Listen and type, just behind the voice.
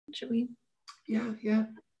Should we? Yeah,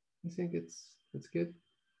 I think it's good.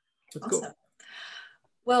 Let's Awesome. go.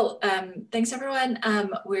 Well, thanks everyone.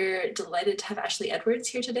 We're delighted to have Ashley Edwards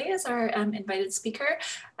here today as our invited speaker.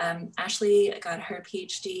 Ashley got her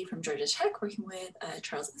PhD from Georgia Tech working with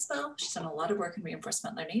Charles Isbell. She's done a lot of work in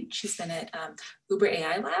reinforcement learning. She's been at Uber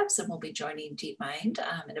AI Labs and will be joining DeepMind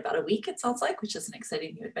in about a week, it sounds like, which is an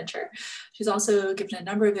exciting new adventure. She's also given a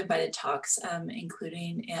number of invited talks,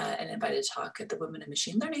 including an invited talk at the Women in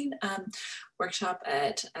Machine Learning workshop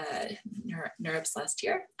at NeurIPS last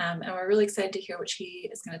year. And we're really excited to hear what she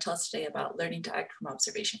is going to tell us today about learning to act from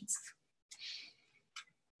observations.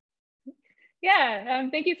 Yeah,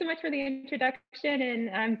 thank you so much for the introduction,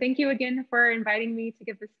 and thank you again for inviting me to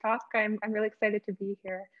give this talk. I'm really excited to be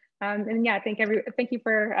here. And yeah, thank you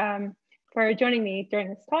for joining me during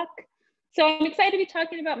this talk. So I'm excited to be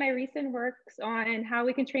talking about my recent works on how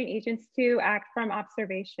we can train agents to act from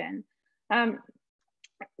observation.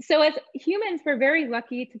 So as humans, we're very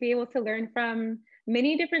lucky to be able to learn from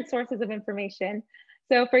many different sources of information.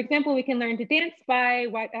 So for example, we can learn to dance by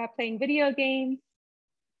playing video games,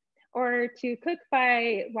 or to cook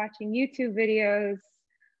by watching YouTube videos,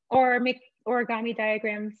 or make origami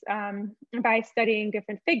diagrams by studying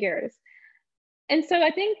different figures. And so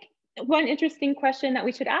I think one interesting question that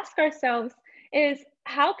we should ask ourselves is,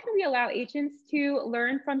 how can we allow agents to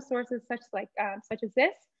learn from sources such as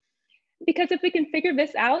this? Because if we can figure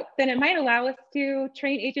this out, then it might allow us to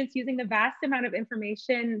train agents using the vast amount of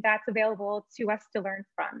information that's available to us to learn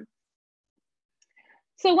from.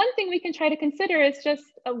 So one thing we can try to consider is just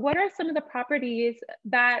what are some of the properties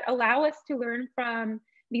that allow us to learn from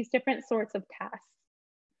these different sorts of tasks?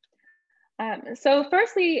 So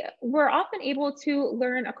firstly, we're often able to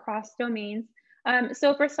learn across domains.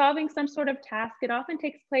 So for solving some sort of task, it often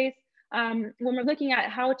takes place when we're looking at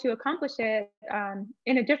how to accomplish it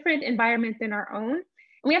in a different environment than our own. And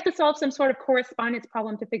we have to solve some sort of correspondence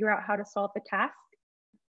problem to figure out how to solve the task.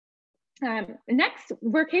 Next,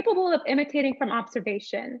 we're capable of imitating from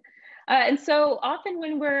observation. And so often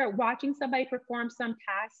when we're watching somebody perform some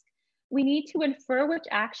task, we need to infer which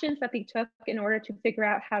actions that they took in order to figure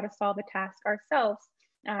out how to solve a task ourselves.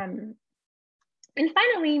 And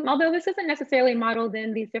finally, although this isn't necessarily modeled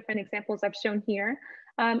in these different examples I've shown here,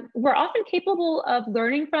 we're often capable of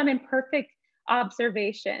learning from imperfect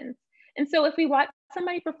observations. And so if we watch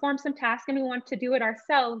somebody perform some task and we want to do it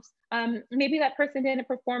ourselves, maybe that person didn't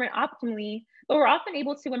perform it optimally, but we're often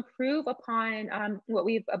able to improve upon what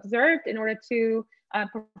we've observed in order to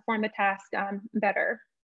perform the task better.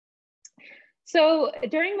 So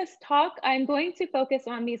during this talk, I'm going to focus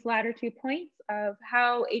on these latter 2 points of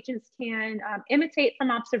how agents can imitate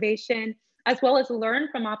from observation, as well as learn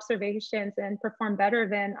from observations and perform better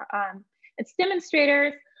than its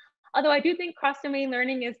demonstrators. Although I do think cross-domain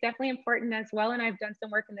learning is definitely important as well, and I've done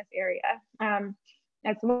some work in this area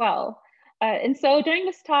as well. And so during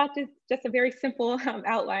this talk, is just a very simple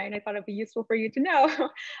outline. I thought it'd be useful for you to know.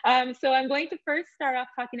 So I'm going to first start off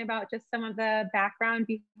talking about just some of the background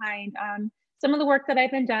behind some of the work that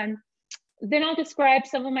I've been done. Then I'll describe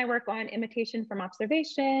some of my work on imitation from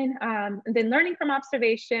observation, and then learning from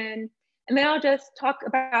observation. And then I'll just talk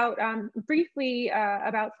about briefly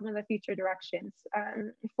about some of the future directions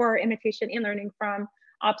for imitation and learning from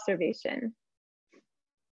observation.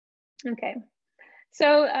 Okay.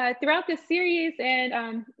 So throughout this series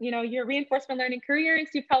and your reinforcement learning careers,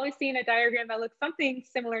 you've probably seen a diagram that looks something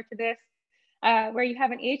similar to this, where you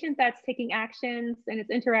have an agent that's taking actions and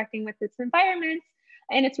it's interacting with its environment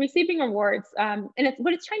and it's receiving rewards. And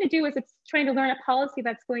what it's trying to do is it's trying to learn a policy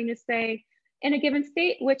that's going to say, in a given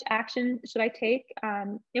state, which action should I take?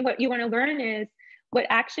 And what you want to learn is what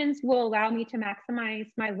actions will allow me to maximize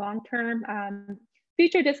my long-term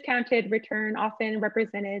future discounted return, often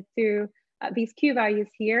represented through these Q values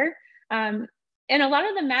here. And a lot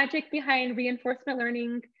of the magic behind reinforcement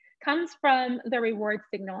learning comes from the reward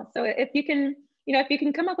signal. So if you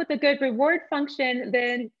can come up with a good reward function,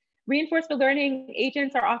 then reinforcement learning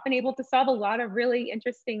agents are often able to solve a lot of really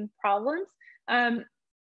interesting problems.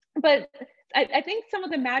 But I think some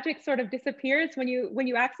of the magic sort of disappears when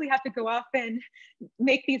you actually have to go off and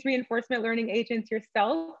make these reinforcement learning agents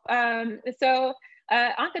yourself. So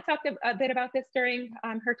Anka talked a bit about this during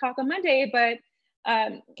her talk on Monday, but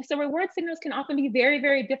so reward signals can often be very,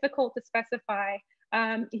 very difficult to specify.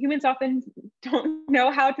 Humans often don't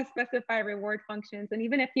know how to specify reward functions. And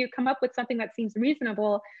even if you come up with something that seems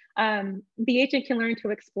reasonable, the agent can learn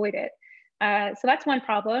to exploit it. So that's one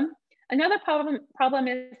problem. Another problem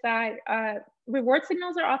is that reward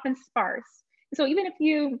signals are often sparse. So even if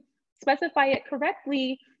you specify it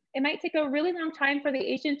correctly, it might take a really long time for the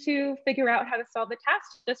agent to figure out how to solve the task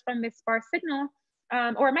just from this sparse signal.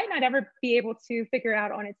 or it might not ever be able to figure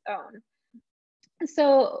out on its own.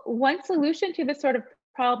 So one solution to this sort of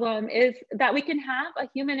problem is that we can have a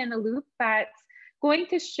human in the loop that's going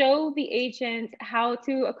to show the agent how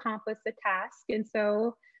to accomplish the task. And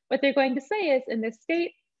so what they're going to say is, in this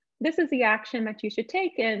state, this is the action that you should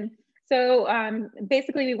take. And so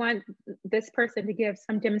basically we want this person to give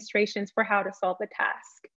some demonstrations for how to solve the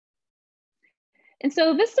task. And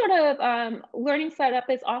so this sort of learning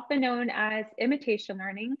setup is often known as imitation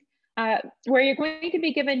learning, where you're going to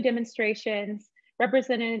be given demonstrations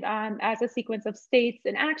represented as a sequence of states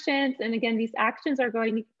and actions. And again, these actions are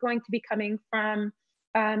going to be coming from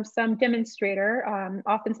some demonstrator,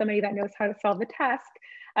 often somebody that knows how to solve the task.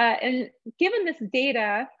 And given this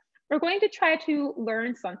data, we're going to try to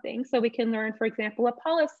learn something. So we can learn, for example, a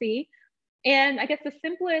policy. And I guess the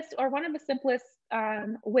simplest, or one of the simplest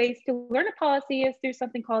ways to learn a policy is through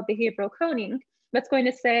something called behavioral coding. That's going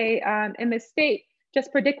to say, in this state,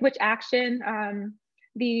 just predict which action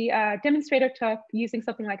the demonstrator took using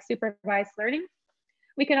something like supervised learning.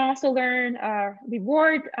 We can also learn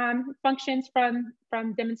reward functions from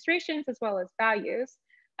demonstrations as well as values.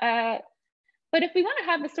 But if we want to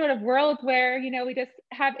have this sort of world where, you know, we just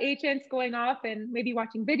have agents going off and maybe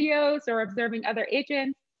watching videos or observing other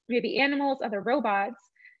agents, maybe animals, other robots,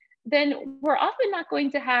 then we're often not going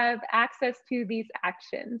to have access to these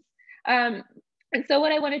actions. And so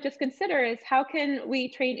what I want to just consider is, how can we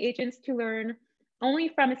train agents to learn only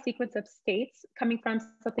from a sequence of states coming from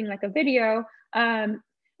something like a video,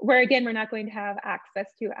 where again, we're not going to have access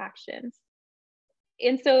to actions.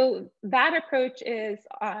 And so that approach is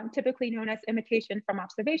typically known as imitation from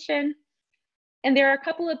observation. And there are a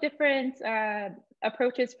couple of different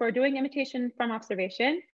approaches for doing imitation from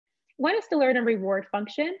observation. One is to learn a reward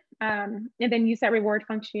function, and then use that reward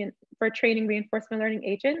function for training reinforcement learning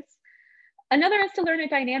agents. Another is to learn a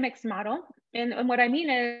dynamics model. And what I mean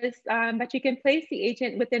is that you can place the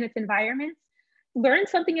agent within its environment, learn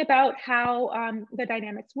something about how the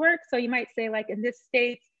dynamics work. So you might say, like, in this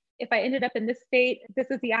state, if I ended up in this state,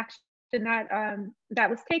 this is the action that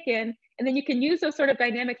was taken. And then you can use those sort of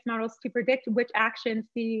dynamics models to predict which actions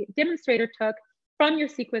the demonstrator took from your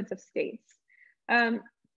sequence of states.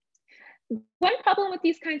 One problem with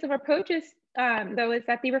these kinds of approaches, though, is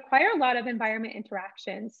that they require a lot of environment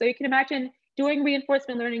interaction. So you can imagine doing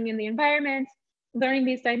reinforcement learning in the environment, learning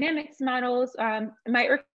these dynamics models might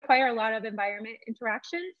require a lot of environment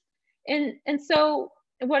interactions. And so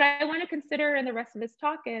what I want to consider in the rest of this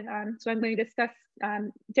talk, and so I'm going to discuss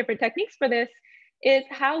different techniques for this, is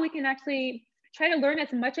how we can actually try to learn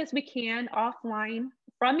as much as we can offline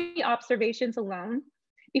from the observations alone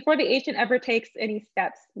before the agent ever takes any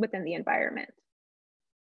steps within the environment.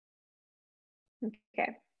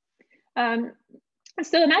 Okay.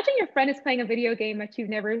 So imagine your friend is playing a video game that you've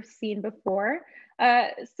never seen before.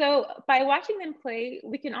 So by watching them play,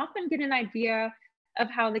 we can often get an idea of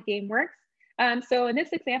how the game works. So in this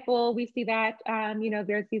example, we see that you know,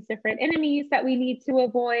 there's these different enemies that we need to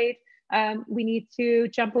avoid. We need to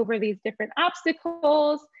jump over these different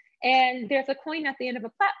obstacles, and there's a coin at the end of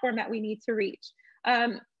a platform that we need to reach.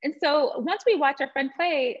 And so once we watch our friend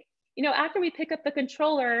play, you know, after we pick up the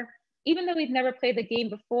controller, even though we've never played the game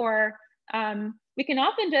before, we can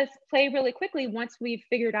often just play really quickly once we've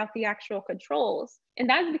figured out the actual controls. And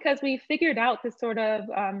that's because we figured out this sort of,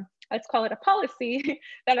 let's call it a policy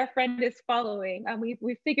that our friend is following.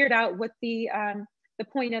 We've figured out what the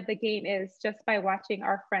point of the game is just by watching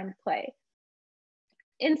our friend play.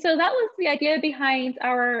 And so that was the idea behind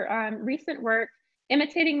our recent work,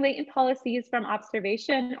 Imitating Latent Policies from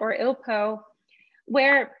Observation, or ILPO,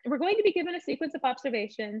 where we're going to be given a sequence of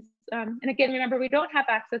observations. And again, remember, we don't have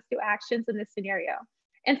access to actions in this scenario.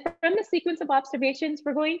 And from the sequence of observations,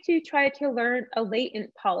 we're going to try to learn a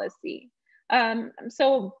latent policy.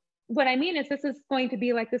 So what I mean is, this is going to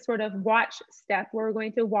be like this sort of watch step where we're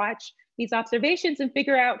going to watch these observations and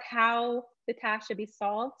figure out how the task should be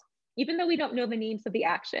solved, even though we don't know the names of the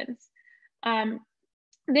actions.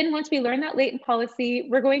 Then once we learn that latent policy,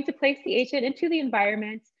 we're going to place the agent into the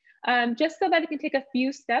environment just so that it can take a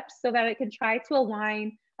few steps so that it can try to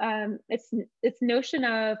align its notion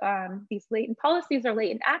of these latent policies or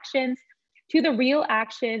latent actions to the real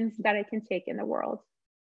actions that it can take in the world.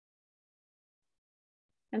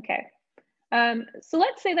 Okay, so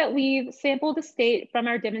let's say that we've sampled a state from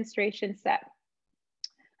our demonstration set.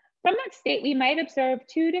 From that state, we might observe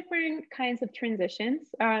two different kinds of transitions.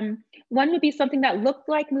 One would be something that looked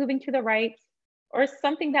like moving to the right, or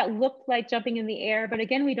something that looked like jumping in the air, but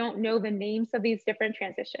again, we don't know the names of these different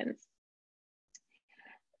transitions.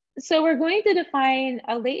 So we're going to define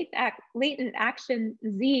a latent action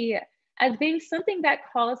Z as being something that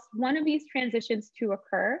caused one of these transitions to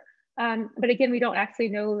occur. But again, we don't actually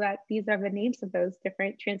know that these are the names of those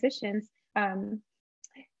different transitions.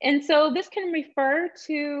 And so this can refer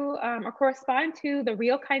to or correspond to the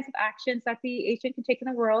real kinds of actions that the agent can take in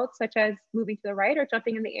the world, such as moving to the right or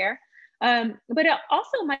jumping in the air. But it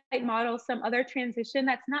also might model some other transition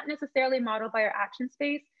that's not necessarily modeled by our action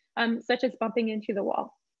space, such as bumping into the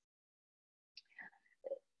wall.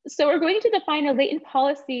 So we're going to define a latent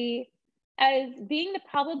policy as being the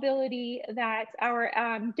probability that our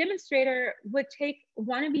demonstrator would take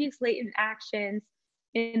one of these latent actions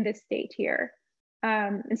in this state here.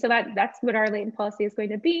 And so that's what our latent policy is going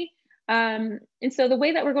to be. And so the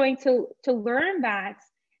way that we're going to learn that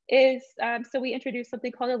is, so we introduce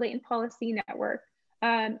something called a latent policy network.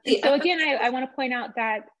 And so again, I want to point out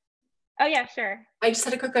that, oh yeah, sure. I just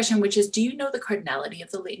had a quick question, which is, do you know the cardinality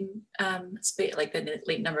of the latent space, like the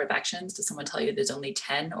latent number of actions? Does someone tell you there's only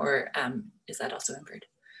 10, or is that also inferred?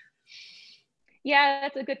 Yeah,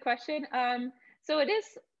 that's a good question. So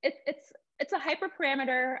it's a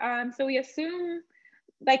hyperparameter. So we assume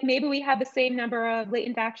like maybe we have the same number of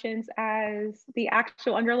latent actions as the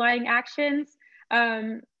actual underlying actions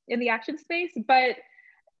in the action space, but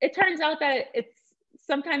it turns out that it's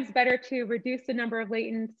sometimes better to reduce the number of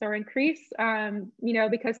latents or increase, you know,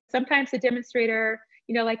 because sometimes the demonstrator,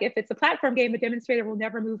 you know, like if it's a platform game, the demonstrator will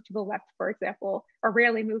never move to the left, for example, or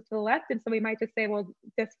rarely move to the left. And so we might just say, well,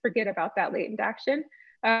 just forget about that latent action.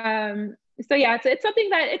 So yeah, it's something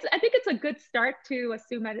that I think it's a good start to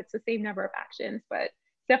assume that it's the same number of actions, but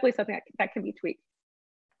it's definitely something that can be tweaked.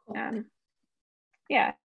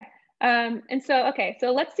 Yeah. And so, okay,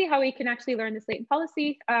 so let's see how we can actually learn this latent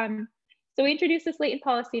policy. So we introduce this latent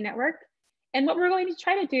policy network. And what we're going to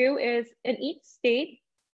try to do is in each state,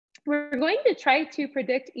 we're going to try to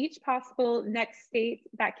predict each possible next state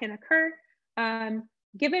that can occur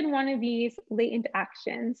given one of these latent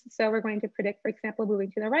actions. So we're going to predict, for example,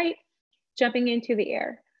 moving to the right, jumping into the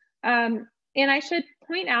air. And I should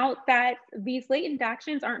point out that these latent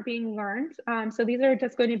actions aren't being learned. So these are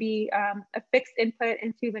just going to be a fixed input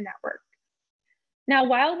into the network. Now,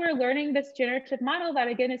 while we're learning this generative model that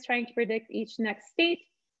again is trying to predict each next state,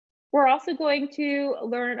 we're also going to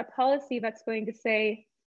learn a policy that's going to say,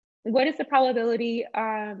 what is the probability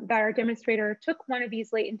that our demonstrator took one of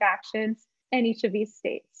these latent actions in each of these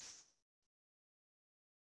states?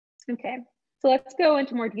 Okay, so let's go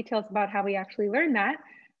into more details about how we actually learn that.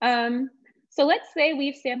 So let's say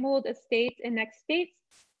we've sampled a state and next states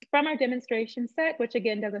from our demonstration set, which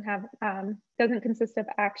again doesn't consist of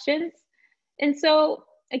actions. And so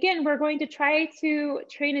again, we're going to try to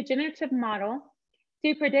train a generative model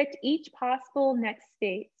to predict each possible next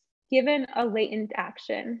state given a latent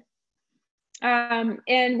action.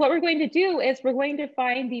 And what we're going to do is we're going to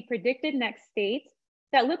find the predicted next state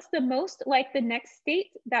that looks the most like the next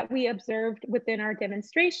state that we observed within our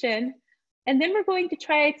demonstration. And then we're going to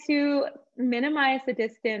try to minimize the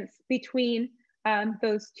distance between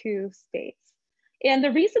those two states. And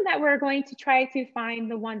the reason that we're going to try to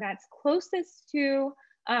find the one that's closest to,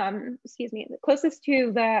 closest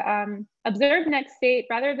to the observed next state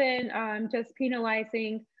rather than just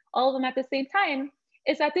penalizing all of them at the same time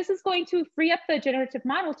is that this is going to free up the generative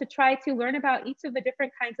model to try to learn about each of the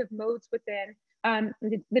different kinds of modes within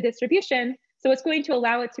the distribution. So it's going to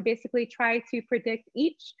allow it to basically try to predict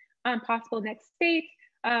each possible next state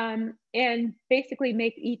and basically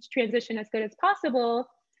make each transition as good as possible,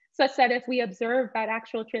 such that if we observe that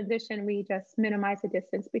actual transition, we just minimize the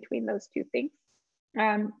distance between those two things.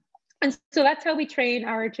 And so that's how we train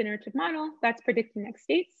our generative model that's predicting next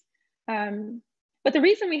states. But the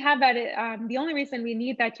reason we have that, the only reason we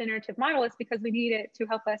need that generative model is because we need it to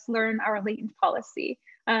help us learn our latent policy.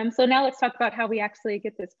 So now let's talk about how we actually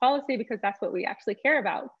get this policy, because that's what we actually care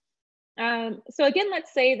about. So again,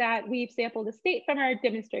 let's say that we've sampled a state from our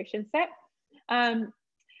demonstration set.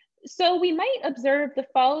 So we might observe the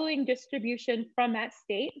following distribution from that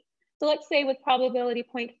state. So let's say with probability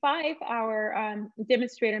 0.5, our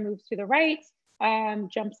demonstrator moves to the right,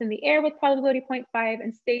 jumps in the air with probability 0.5,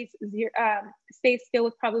 and stays still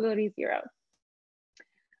with probability 0.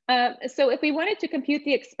 So if we wanted to compute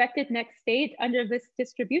the expected next state under this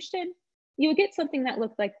distribution, you would get something that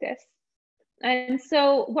looked like this. And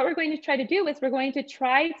so what we're going to try to do is we're going to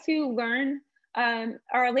try to learn,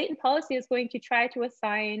 our latent policy is going to try to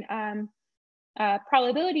assign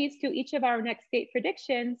probabilities to each of our next state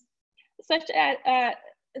predictions, such as,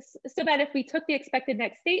 so that if we took the expected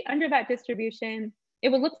next state under that distribution, it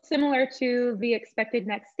would look similar to the expected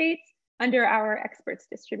next states under our experts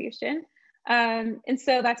distribution. And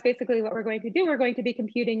so that's basically what we're going to do. We're going to be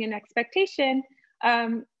computing an expectation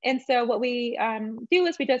And so what we do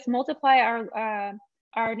is we just multiply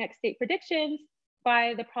our next state predictions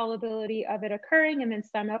by the probability of it occurring, and then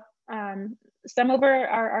sum over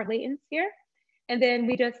our latents here. And then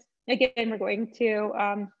we just, again, we're going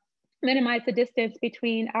to minimize the distance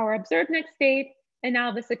between our observed next state and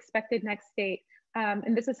now this expected next state.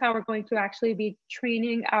 And this is how we're going to actually be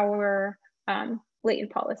training our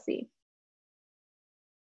latent policy.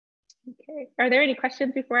 Okay, are there any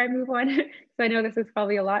questions before I move on? So I know this is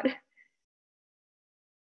probably a lot.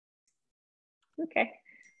 Okay,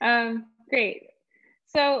 great.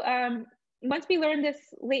 So once we learn this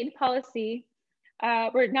latent policy,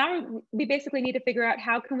 we basically need to figure out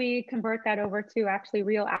how can we convert that over to actually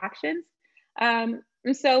real actions. And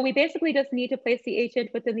so we basically just need to place the agent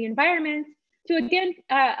within the environment to, again,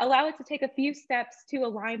 allow it to take a few steps to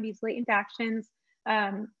align these latent actions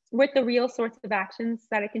with the real sorts of actions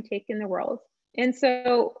that it can take in the world. And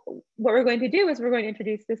so what we're going to do is we're going to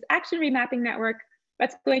introduce this action remapping network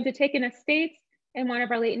that's going to take in a state in one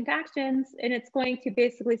of our latent actions, and it's going to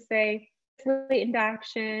basically say this latent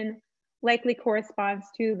action likely corresponds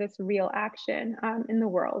to this real action in the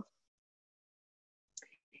world.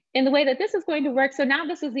 And the way that this is going to work, so now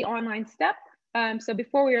this is the online step. So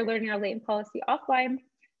before we were learning our latent policy offline,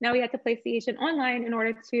 now we had to place the agent online in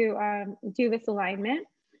order to do this alignment.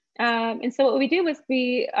 And so what we do is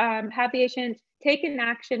we have the agent take an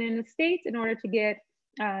action in a state in order to get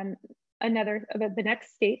the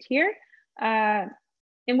next state here.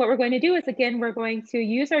 And what we're going to do is, again, we're going to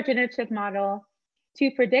use our generative model to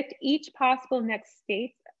predict each possible next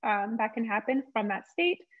state that can happen from that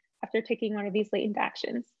state after taking one of these latent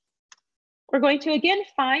actions. We're going to, again,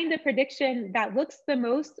 find the prediction that looks the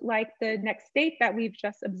most like the next state that we've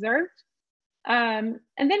just observed. And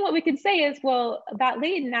then what we can say is, well, that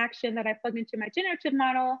latent action that I plugged into my generative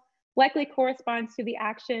model likely corresponds to the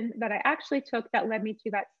action that I actually took that led me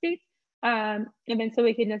to that state. And then so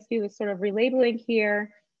we can just do this sort of relabeling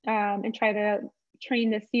here and try to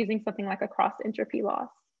train this using something like a cross entropy loss.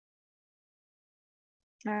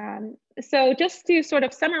 So just to sort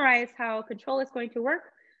of summarize how control is going to work.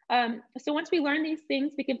 So once we learn these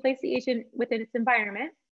things, we can place the agent within its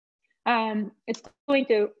environment. It's going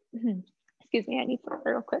to, excuse me, I need to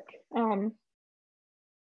real quick.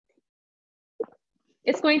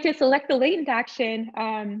 It's going to select the latent action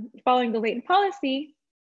following the latent policy.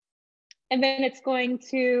 And then it's going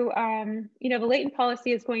to, the latent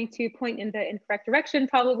policy is going to point in the incorrect direction,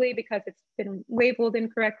 probably because it's been labeled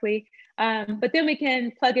incorrectly. But then we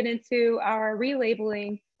can plug it into our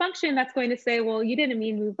relabeling function that's going to say, well, you didn't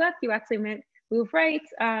mean move left, you actually meant move right.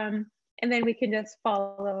 And then we can just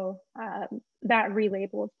follow that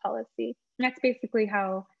relabeled policy. And that's basically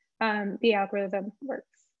how the algorithm works.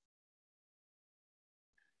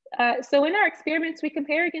 So in our experiments, we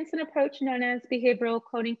compare against an approach known as behavioral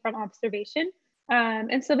cloning from observation.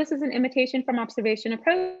 And so this is an imitation from observation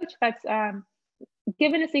approach that's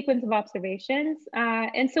given a sequence of observations.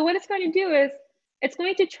 And so what it's going to do is it's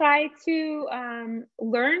going to try to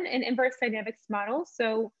learn an inverse dynamics model.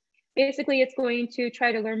 So basically it's going to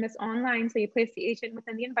try to learn this online. So you place the agent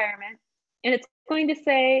within the environment and it's going to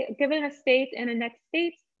say, given a state and a next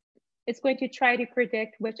state, it's going to try to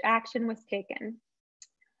predict which action was taken.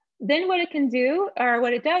 Then what it can do, or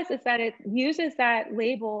what it does, is that it uses that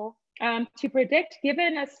label to predict,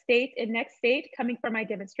 given a state and next state coming from my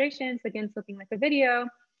demonstrations, again, looking like a video,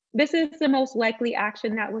 this is the most likely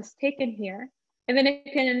action that was taken here. And then it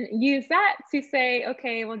can use that to say,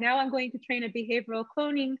 okay, well, now I'm going to train a behavioral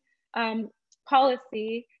cloning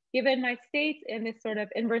policy, given my state and this sort of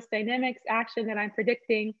inverse dynamics action that I'm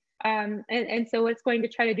predicting. And so what it's going to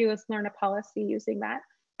try to do is learn a policy using that.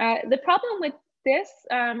 The problem with this,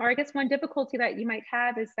 or I guess one difficulty that you might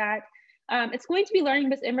have is that it's going to be learning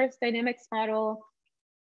this inverse dynamics model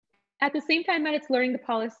at the same time that it's learning the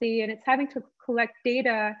policy, and it's having to collect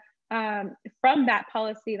data from that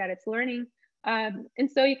policy that it's learning. And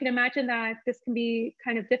so you can imagine that this can be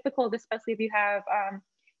kind of difficult, especially if you have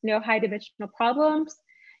high dimensional problems.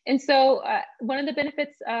 And so one of the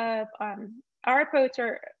benefits of our approach,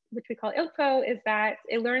 or which we call ILCO, is that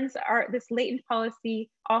it learns this latent policy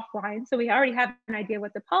offline. So we already have an idea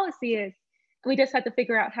what the policy is. We just have to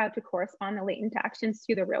figure out how to correspond the latent actions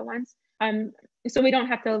to the real ones. So we don't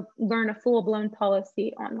have to learn a full-blown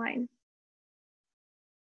policy online.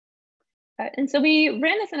 And so we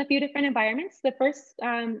ran this in a few different environments. The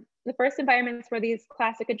first environments were these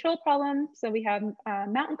classic control problems. So we have a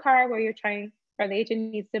mountain car where you're trying, or the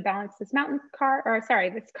agent needs to balance this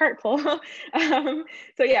this cart pull.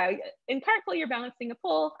 So yeah, in cart pull, you're balancing a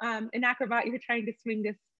pole. In Acrobat, you're trying to swing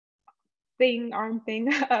this arm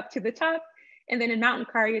thing up to the top. And then in Mountain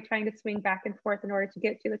Car, you're trying to swing back and forth in order to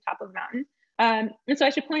get to the top of the mountain. And so I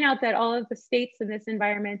should point out that all of the states in this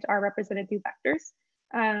environment are represented through vectors.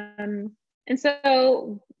 And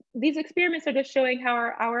so these experiments are just showing how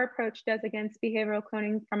our approach does against behavioral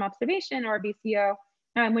cloning from observation, or BCO,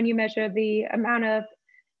 when you measure the amount of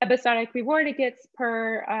episodic reward it gets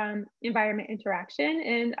per environment interaction.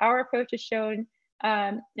 And our approach is shown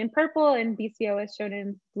in purple, and BCO is shown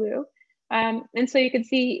in blue. And so you can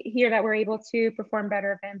see here that we're able to perform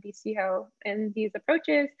better than BCO in these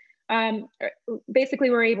approaches. Basically,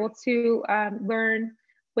 we're able to learn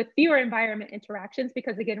with fewer environment interactions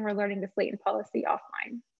because, again, we're learning this latent policy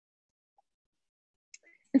offline.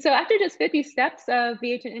 And so after just 50 steps of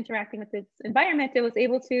the agent interacting with its environment, it was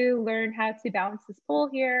able to learn how to balance this pole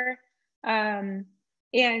here and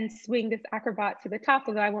swing this acrobat to the top,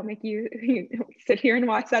 although I won't make you, sit here and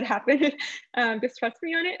watch that happen. Just trust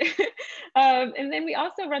me on it. And then we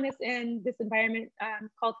also run this in this environment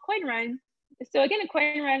called Coin Run. So again, in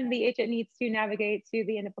Coin Run, the agent needs to navigate to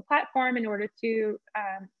the end of the platform in order to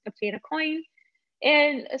obtain a coin.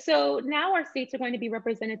 And so now our states are going to be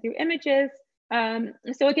represented through images.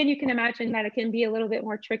 So again, you can imagine that it can be a little bit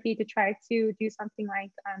more tricky to try to do something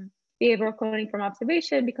like behavioral cloning from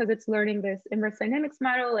observation, because it's learning this inverse dynamics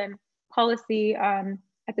model and policy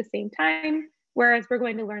at the same time, whereas we're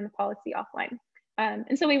going to learn the policy offline.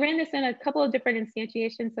 And so we ran this in a couple of different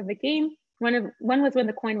instantiations of the game. One was when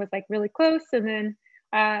the coin was like really close, and then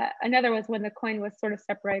another was when the coin was sort of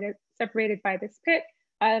separated by this pit.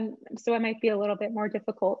 So it might be a little bit more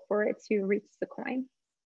difficult for it to reach the coin.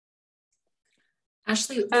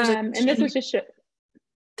 Ashley, and this was just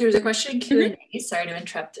there's a question in Q&A, sorry to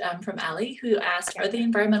interrupt, from Ali, who asked, are the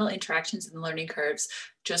environmental interactions in the learning curves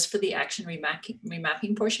just for the action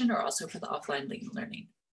remapping portion, or also for the offline latent learning?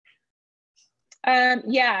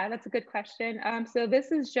 Yeah, that's a good question. So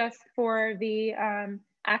this is just for the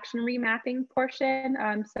action remapping portion.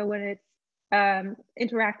 So when it's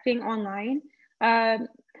interacting online.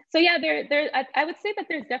 So yeah, I would say that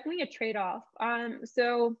there's definitely a trade-off.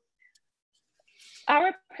 So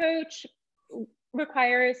our approach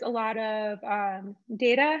requires a lot of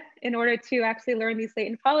data in order to actually learn these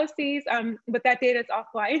latent policies, but that data is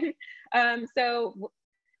offline. So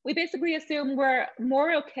we basically assume we're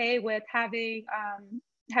more okay with having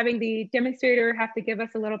the demonstrator have to give us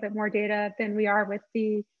a little bit more data than we are with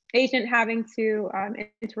the agent having to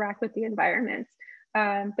interact with the environment.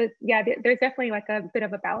 But yeah, there's definitely like a bit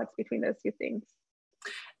of a balance between those two things.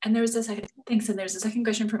 And there's a second, thanks. And there's a second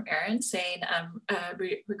question from Erin saying,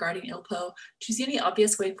 regarding ILPO, do you see any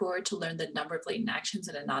obvious way forward to learn the number of latent actions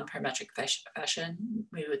in a non-parametric fashion,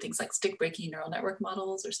 maybe with things like stick breaking neural network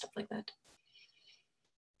models or stuff like that?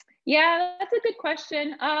 Yeah, that's a good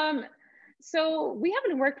question. So we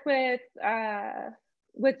haven't worked with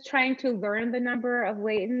trying to learn the number of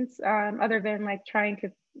latents other than like trying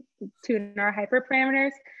to tune our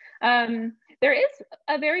hyperparameters. There is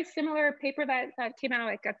a very similar paper that came out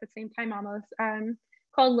like at the same time almost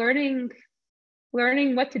called learning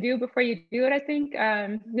what to do before you do it, I think.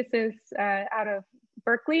 This is out of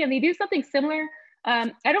Berkeley, and they do something similar.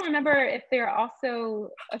 I don't remember if they're also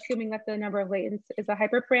assuming that the number of latents is a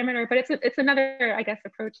hyperparameter, but it's another, I guess,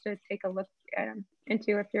 approach to take a look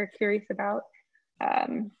into if you're curious about.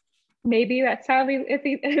 Maybe that's how if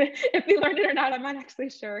we learned it or not, I'm not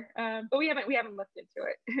actually sure. But we haven't looked into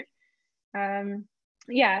it.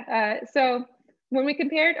 So when we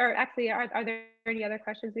compared, or actually, are there any other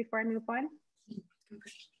questions before I move on?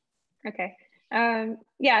 Okay.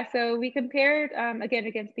 So we compared again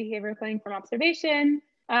against behavioral cloning from observation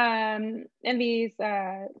and these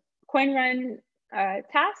Coin Run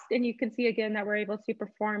tasks, and you can see again that we're able to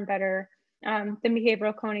perform better than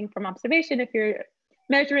behavioral cloning from observation if you're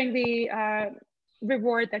measuring the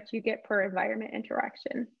reward that you get per environment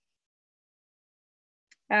interaction.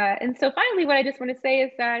 And so finally, what I just want to say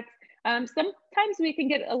is that sometimes we can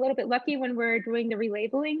get a little bit lucky when we're doing the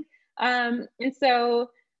relabeling. And so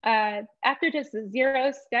after just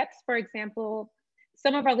 0 steps, for example,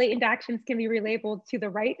 some of our latent actions can be relabeled to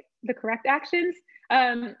the correct actions.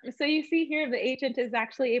 So you see here, the agent is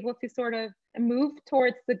actually able to sort of move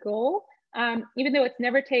towards the goal, even though it's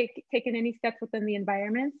never taken any steps within the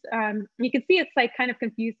environment. You can see it's like kind of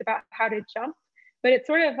confused about how to jump, but it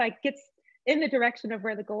sort of like gets in the direction of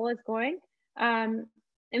where the goal is going. And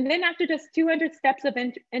then after just 200 steps of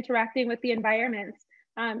interacting with the environment,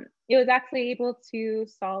 it was actually able to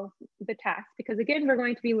solve the task, because again, we're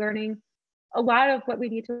going to be learning a lot of what we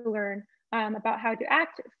need to learn about how to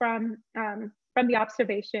act from the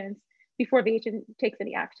observations before the agent takes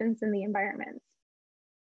any actions in the environment.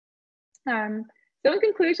 So in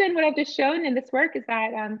conclusion, what I've just shown in this work is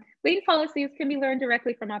that latent policies can be learned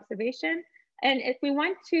directly from observation. And if we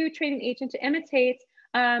want to train an agent to imitate,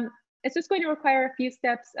 it's just going to require a few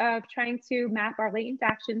steps of trying to map our latent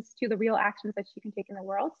actions to the real actions that you can take in the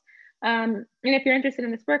world. And if you're interested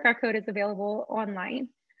in this work, our code is available online.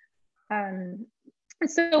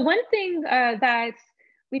 So one thing that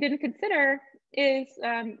we didn't consider is,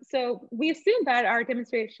 so we assumed that our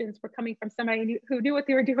demonstrations were coming from somebody who knew what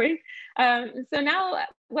they were doing. So now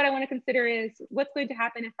what I want to consider is what's going to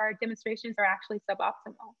happen if our demonstrations are actually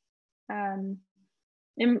suboptimal.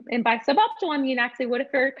 And by suboptimal, I mean actually what if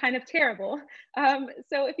they're kind of terrible.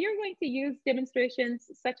 So if you're going to use demonstrations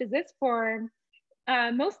such as this for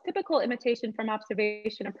most typical imitation from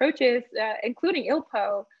observation approaches, including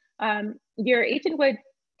ILPO, your agent would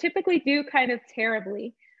typically do kind of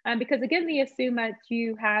terribly because again, they assume that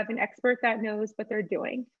you have an expert that knows what they're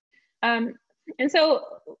doing. And so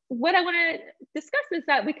what I want to discuss is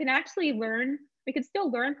that we can actually learn, we can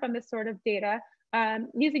still learn from this sort of data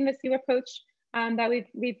using this new approach that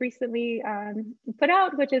we've recently put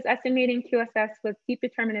out, which is estimating QSS with deep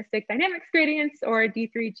deterministic dynamics gradients, or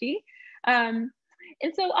D3G. And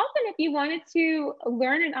so often if you wanted to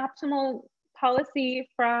learn an optimal policy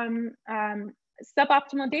from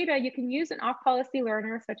suboptimal data, you can use an off-policy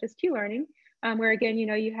learner such as Q-learning, where again,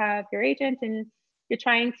 you have your agent and you're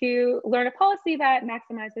trying to learn a policy that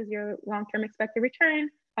maximizes your long-term expected return,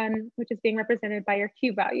 which is being represented by your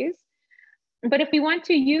Q values. But if we want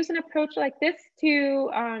to use an approach like this to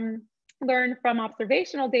learn from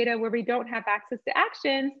observational data where we don't have access to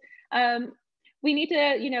actions, we need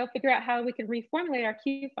to figure out how we can reformulate our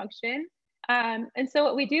Q function. And so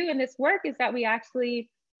what we do in this work is that we actually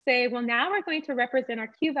say, well, now we're going to represent our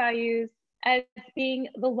Q values as being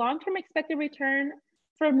the long-term expected return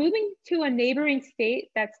for moving to a neighboring state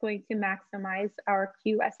that's going to maximize our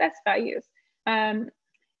QSS values. And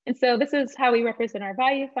so this is how we represent our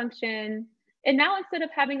value function. And now instead of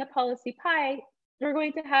having a policy pi, we're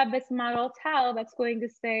going to have this model tau that's going to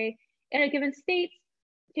say, in a given state,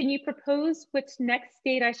 can you propose which next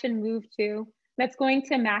state I should move to that's going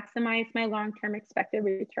to maximize my long-term expected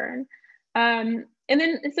return?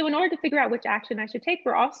 So in order to figure out which action I should take,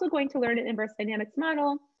 we're also going to learn an inverse dynamics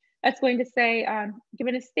model that's going to say,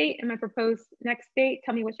 given a state and my proposed next state,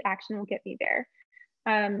 tell me which action will get me there.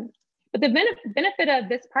 But the benefit of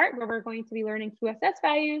this part where we're going to be learning QSS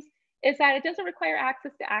values is that it doesn't require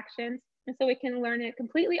access to actions. And so we can learn it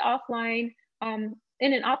completely offline in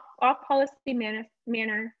an off-policy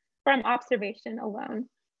manner from observation alone.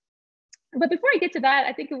 But before I get to that,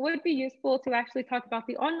 I think it would be useful to actually talk about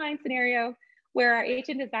the online scenario where our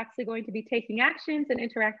agent is actually going to be taking actions and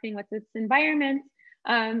interacting with its environment.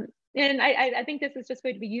 And I think this is just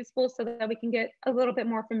going to be useful so that we can get a little bit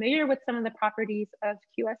more familiar with some of the properties of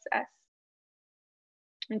QSS.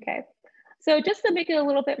 Okay, so just to make it a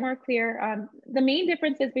little bit more clear, the main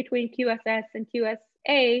differences between QSS and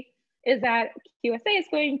QSA is that QSA is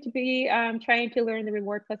going to be trying to learn the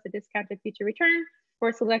reward plus the discounted future return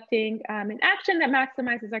for selecting an action that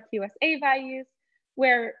maximizes our QSA values,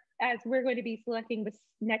 whereas we're going to be selecting the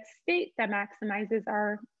next state that maximizes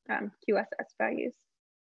our QSS values.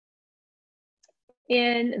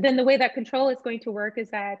 And then the way that control is going to work is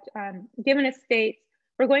that given a state,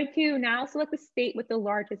 we're going to now select the state with the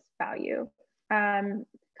largest value. And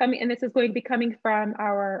this is going to be coming from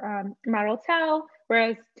our model tau,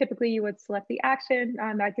 whereas typically you would select the action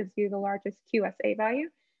that gives you the largest QSA value.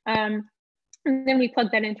 And then we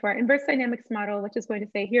plug that into our inverse dynamics model, which is going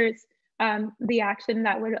to say, here's the action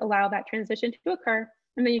that would allow that transition to occur.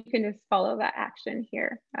 And then you can just follow that action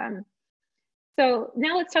here. So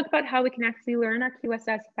now let's talk about how we can actually learn our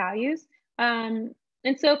QSS values.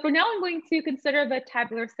 And so for now, I'm going to consider the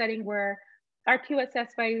tabular setting where our QSS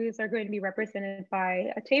values are going to be represented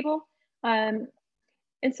by a table. And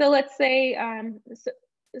so let's say,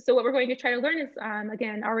 so what we're going to try to learn is,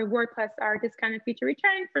 again, our reward plus our discounted future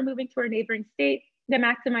return for moving to our neighboring state that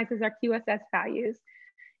maximizes our QSS values.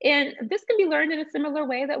 And this can be learned in a similar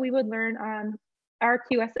way that we would learn our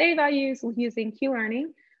QSA values using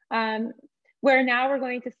Q-learning, where now we're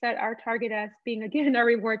going to set our target as being, again, our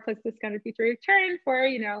reward plus discounted future return for,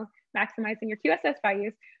 maximizing your QSS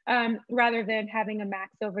values, rather than having a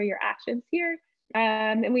max over your actions here.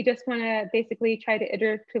 And we just want to basically try to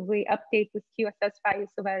iteratively update this QSS value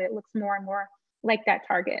so that it looks more and more like that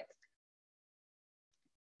target.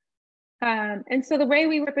 And so the way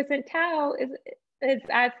we represent tau is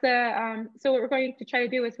as the, so what we're going to try to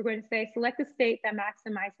do is we're going to say, select a state that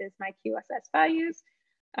maximizes my QSS values.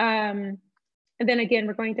 And then again,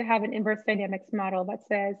 we're going to have an inverse dynamics model that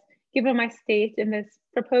says, given my state in this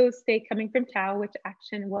proposed state coming from tau, which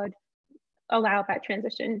action would allow that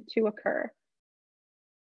transition to occur.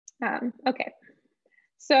 Okay,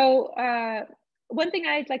 so one thing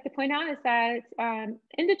I'd like to point out is that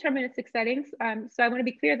indeterministic settings, so I want to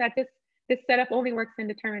be clear that this setup only works in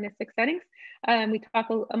deterministic settings. We talk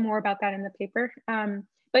more about that in the paper.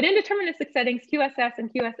 But in deterministic settings, QSS and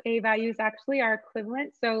QSA values actually are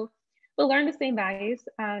equivalent. So we'll learn the same values.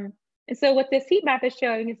 And so what this heat map is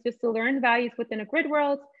showing is just to learn values within a grid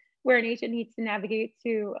world where an agent needs to navigate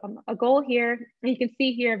to a goal here. And you can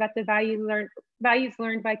see here that the values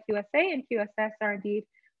learned by QSA and QSS are indeed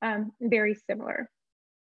very similar.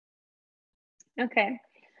 Okay,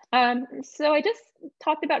 so I just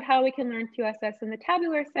talked about how we can learn QSS in the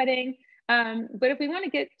tabular setting. But if we want to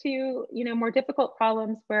get to more difficult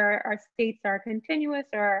problems where our states are continuous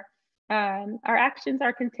or our actions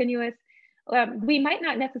are continuous, we might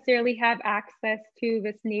not necessarily have access to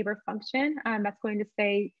this neighbor function that's going to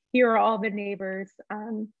say, here are all the neighbors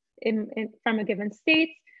from a given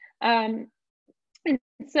state. And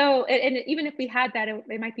so, and even if we had that,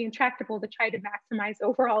 it might be intractable to try to maximize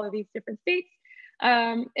over all of these different states.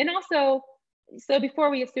 And also, so before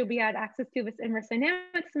we assume we had access to this inverse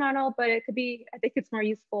dynamics model, but it could be, I think it's more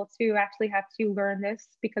useful to actually have to learn this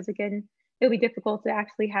because again, it'll be difficult to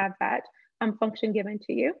actually have that function given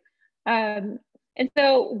to you. And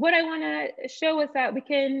so what I want to show is that we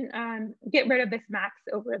can get rid of this max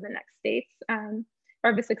over the next states,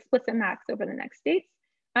 or this explicit max over the next states.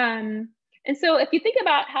 And so if you think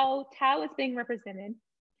about how tau is being represented,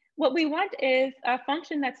 what we want is a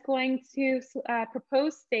function that's going to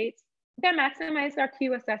propose states that maximize our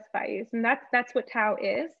QSS values, and that's what tau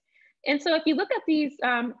is. And so if you look at these,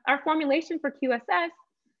 our formulation for QSS,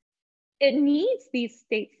 it needs these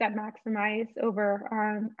states that maximize over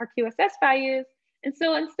our QSS values. And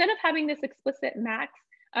so instead of having this explicit max,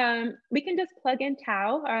 we can just plug in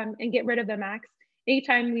tau and get rid of the max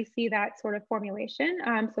anytime we see that sort of formulation.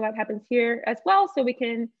 So that happens here as well. So we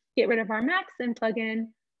can get rid of our max and plug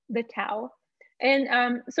in the tau.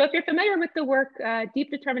 And so if you're familiar with the work,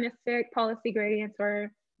 deep deterministic policy gradients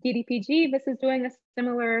or DDPG, this is doing a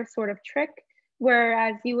similar sort of trick,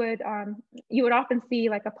 whereas you would often see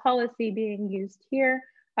like a policy being used here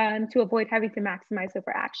to avoid having to maximize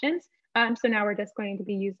over actions. So now we're just going to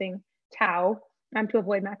be using tau to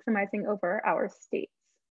avoid maximizing over our states.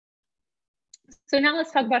 So now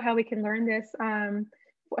let's talk about how we can learn this.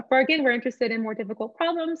 Again, we're interested in more difficult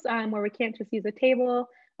problems where we can't just use a table.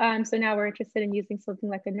 So now we're interested in using something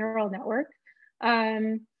like a neural network.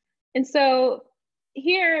 And so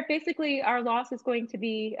here, basically our loss is going to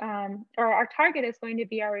be, or our target is going to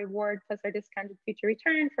be our reward plus our discounted future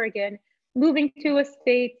return for, again, moving to a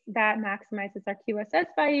state that maximizes our QSS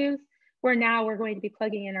values, where now we're going to be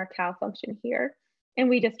plugging in our tau function here. And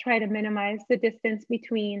we just try to minimize the distance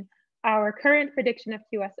between our current prediction of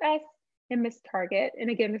QSS and this target. And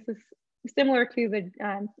again, this is similar to the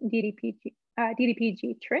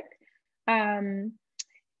DDPG trick. And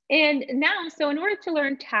now, so in order to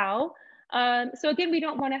learn tau, so again, we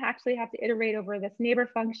don't want to actually have to iterate over this neighbor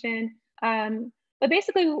function, but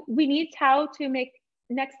basically we need tau to make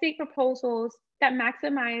next state proposals that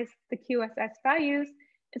maximize the QSS values.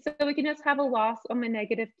 And so we can just have a loss on the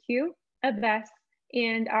negative Q of S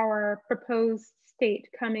and our proposed state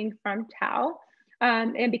coming from tau.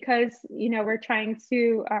 And because, we're trying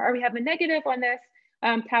to, or we have a negative on this,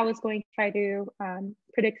 tau is going to try to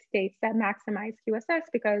predict states that maximize QSS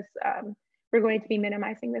because we're going to be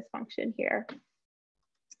minimizing this function here.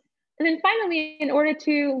 And then finally, in order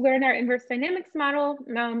to learn our inverse dynamics model,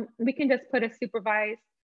 we can just put a supervised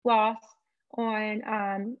loss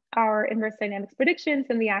on our inverse dynamics predictions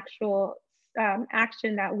and the actual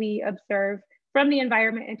action that we observe from the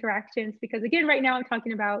environment interactions. Because again, right now I'm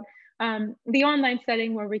talking about the online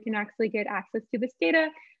setting where we can actually get access to this data.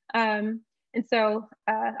 And so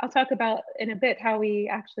I'll talk about in a bit how we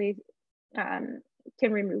actually can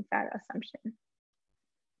remove that assumption.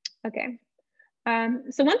 Okay.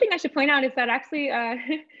 So one thing I should point out is that actually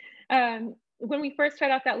when we first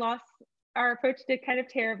tried out that loss, our approach did kind of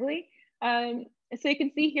terribly. So you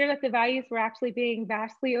can see here that the values were actually being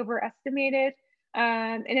vastly overestimated.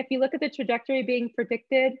 And if you look at the trajectory being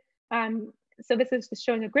predicted, so this is just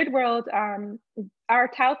showing a grid world, our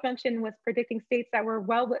tau function was predicting states that were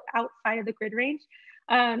well outside of the grid range.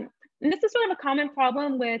 And this is sort of a common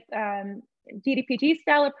problem with DDPG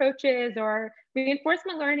style approaches or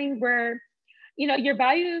reinforcement learning where, your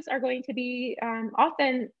values are going to be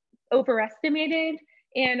often overestimated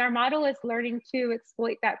and our model is learning to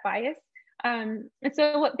exploit that bias. And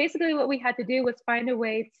so basically what we had to do was find a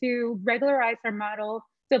way to regularize our model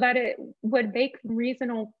so that it would make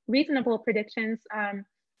reasonable predictions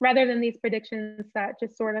rather than these predictions that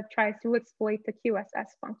just sort of tries to exploit the QSS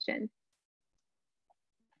function.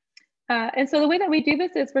 And so the way that we do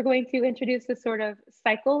this is we're going to introduce this sort of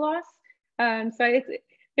cycle loss.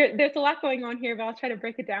 There's a lot going on here, but I'll try to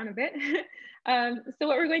break it down a bit. So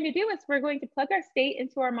what we're going to do is we're going to plug our state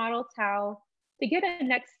into our model tau to get a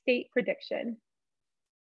next state prediction.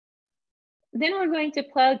 Then we're going to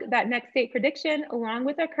plug that next state prediction along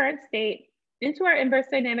with our current state into our inverse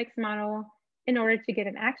dynamics model in order to get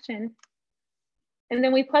an action. And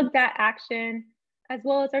then we plug that action as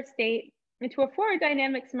well as our state into a forward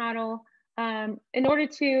dynamics model in order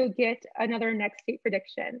to get another next state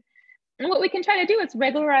prediction. And what we can try to do is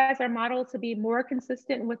regularize our model to be more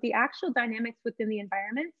consistent with the actual dynamics within the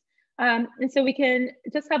environment. And so we can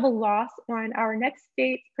just have a loss on our next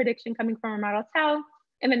state prediction coming from our model tau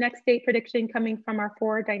and the next state prediction coming from our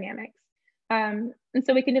forward dynamics. And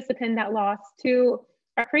so we can just append that loss to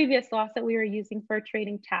our previous loss that we were using for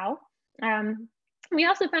training tau. We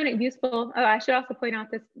also found it useful. I should also point out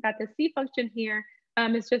that the C function here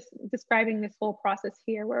is just describing this whole process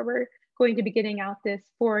here where we're going to be getting out this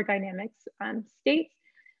forward dynamics state.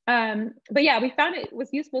 But yeah, we found it was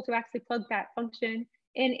useful to actually plug that function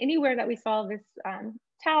in anywhere that we saw this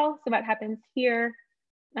tau. So that happens here.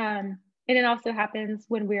 And it also happens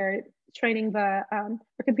when we're training we're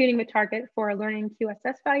computing the target for learning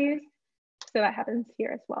QSS values. So that happens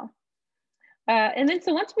here as well. And then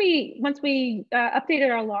so once we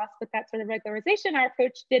updated our loss with that sort of regularization, our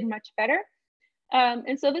approach did much better.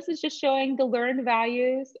 And so this is just showing the learned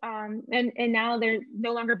values, and now they're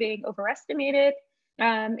no longer being overestimated.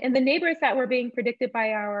 And the neighbors that were being predicted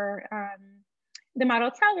by our the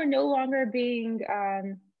model tau were no longer being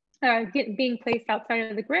placed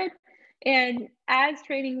outside of the grid. And as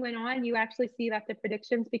training went on, you actually see that the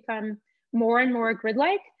predictions become more and more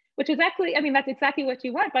grid-like, which is actually, I mean, that's exactly what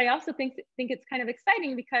you want. But I also think it's kind of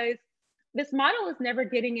exciting because this model is never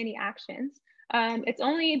getting any actions. It's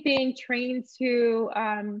only being trained to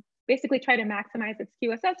basically try to maximize its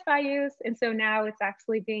QSS values. And so now it's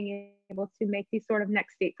actually being able to make these sort of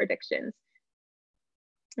next state predictions.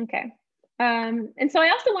 Okay. And so I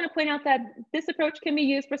also want to point out that this approach can be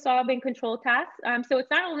used for solving control tasks. So it's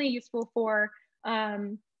not only useful for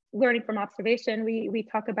learning from observation. We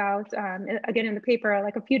talk about, again, in the paper,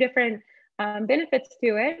 like a few different benefits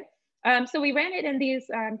to it. So we ran it in these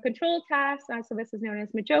control tasks. So this is known as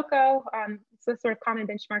MAJOCO. It's a sort of common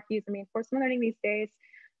benchmark used in reinforcement learning these days.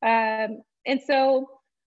 And so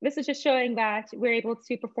this is just showing that we're able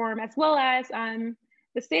to perform as well as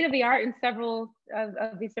the state of the art in several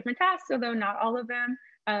of these different tasks, although not all of them.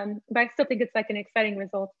 But I still think it's like an exciting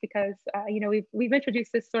result because you know, we've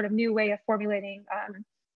introduced this sort of new way of formulating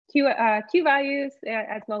Q values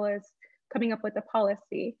as well as coming up with a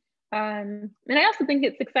policy. And I also think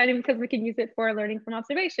it's exciting because we can use it for learning from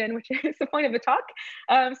observation, which is the point of the talk.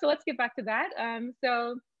 So let's get back to that.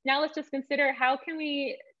 So now let's just consider how can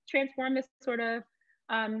we transform this sort of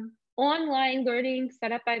online learning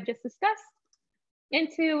setup I've just discussed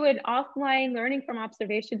into an offline learning from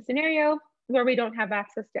observation scenario where we don't have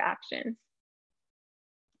access to actions.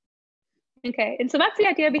 Okay, and so that's the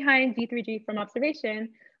idea behind D3G from observation,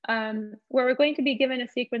 where we're going to be given a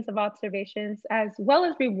sequence of observations as well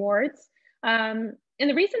as rewards. And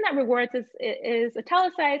the reason that rewards is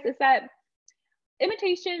italicized is that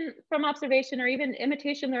imitation from observation or even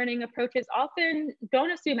imitation learning approaches often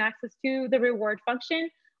don't assume access to the reward function.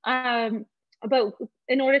 But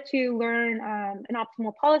in order to learn an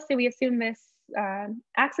optimal policy, we assume this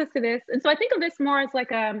access to this. And so I think of this more as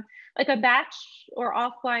like a batch or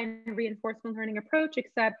offline reinforcement learning approach,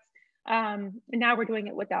 except now we're doing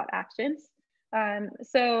it without actions.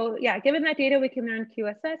 So yeah, given that data, we can learn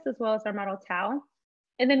QSS as well as our model tau.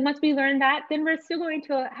 And then once we learn that, then we're still going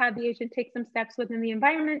to have the agent take some steps within the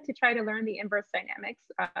environment to try to learn the inverse dynamics.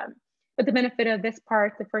 But the benefit of this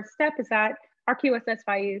part, the first step, is that our QSS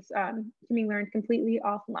values can be learned completely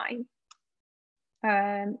offline.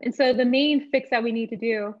 And so the main fix that we need to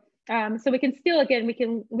do, so we can still, again,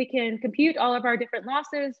 we can compute all of our different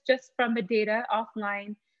losses just from the data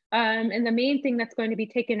offline. And the main thing that's going to be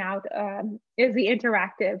taken out is the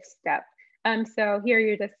interactive step. So here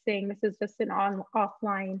you're just saying this is just an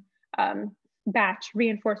offline batch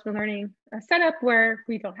reinforcement learning setup where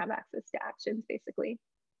we don't have access to actions, basically.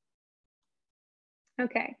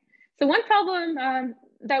 Okay. So one problem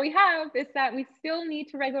that we have is that we still need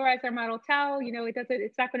to regularize our model tau. You know,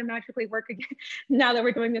 it's not going to magically work again now that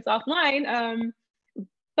we're doing this offline.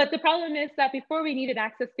 But the problem is that before we needed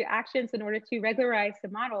access to actions in order to regularize the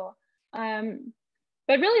model.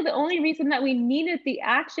 But really the only reason that we needed the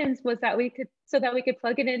actions was that we could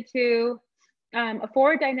plug it into a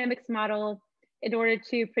forward dynamics model in order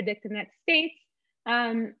to predict the next state.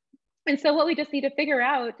 And so what we just need to figure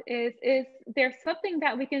out is there something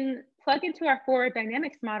that we can plug into our forward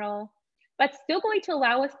dynamics model, but still going to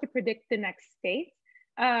allow us to predict the next state?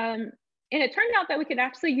 And it turned out that we could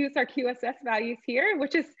actually use our QSS values here,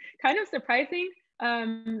 which is kind of surprising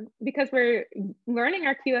because we're learning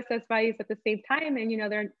our QSS values at the same time,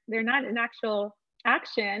 and they're not an actual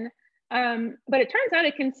action. But it turns out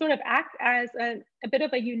it can sort of act as a bit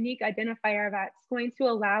of a unique identifier that's going to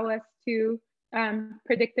allow us to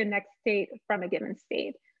predict the next state from a given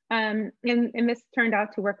state. And this turned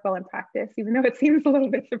out to work well in practice, even though it seems a little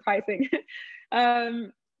bit surprising.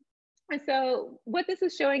 And so what this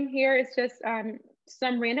is showing here is just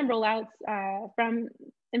some random rollouts from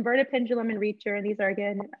inverted pendulum and Reacher, and these are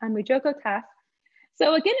again MuJoCo tasks.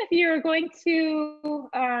 So again, if you're going to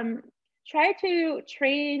try to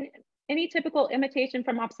train any typical imitation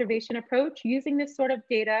from observation approach using this sort of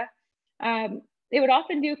data, it would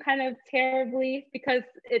often do kind of terribly because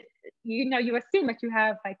you assume that you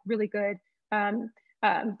have like really good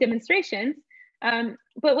demonstrations.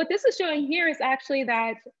 But what this is showing here is actually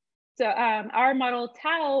that our model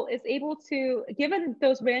Tau is able to, given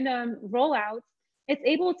those random rollouts, it's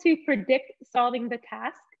able to predict solving the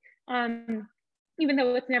task, even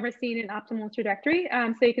though it's never seen an optimal trajectory.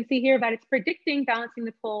 So you can see here that it's predicting balancing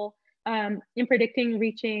the pole and predicting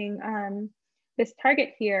reaching this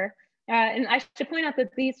target here. And I should point out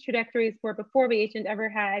that these trajectories were before reagent ever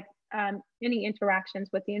had any interactions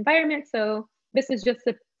with the environment. So this is just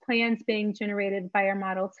the plans being generated by our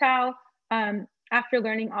model Tau after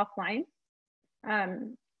learning offline.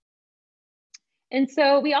 And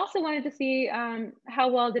so we also wanted to see how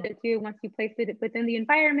well did it do once you placed it within the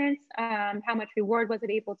environment, how much reward was it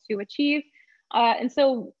able to achieve. And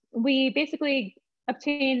so we basically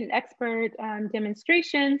obtained expert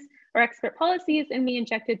demonstrations or expert policies, and we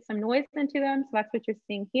injected some noise into them. So that's what you're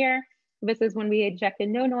seeing here. This is when we injected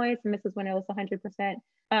no noise, and this is when it was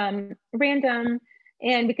 100% random.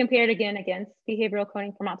 And we compared again against behavioral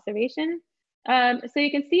coding from observation. So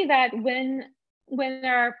you can see that when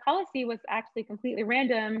our policy was actually completely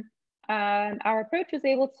random, our approach was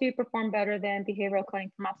able to perform better than behavioral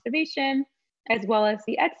coding from observation, as well as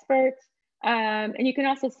the experts. And you can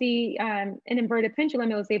also see an inverted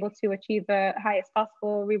pendulum, it was able to achieve the highest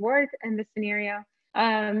possible reward in this scenario.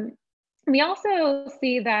 We also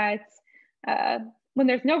see that when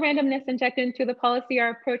there's no randomness injected into the policy, our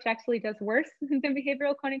approach actually does worse than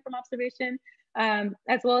behavioral coding from observation,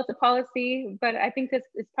 as well as the policy. But I think this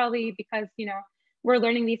is probably because, we're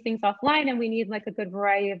learning these things offline and we need like a good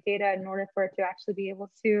variety of data in order for it to actually be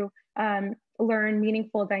able to learn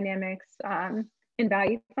meaningful dynamics in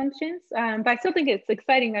value functions. But I still think it's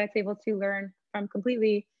exciting that it's able to learn from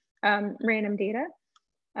completely random data.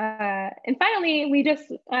 And finally, we just,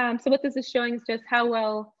 so what this is showing is just how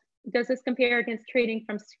well does this compare against training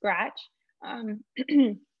from scratch.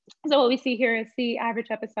 So what we see here is the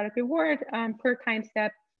average episodic reward per time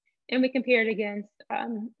step. And we compared against,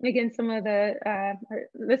 again, some of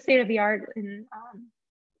the state of the art in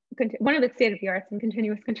one of the state of the arts in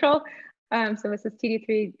continuous control. So this is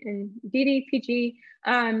TD3 and DDPG.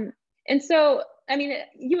 And so, I mean,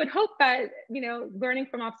 you would hope that, learning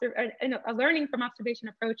from a learning from observation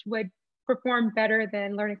approach would perform better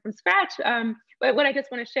than learning from scratch. But what I just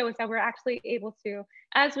want to show is that we're actually able to,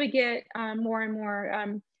 as we get more and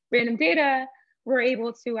more random data, we're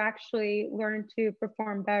able to actually learn to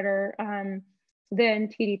perform better than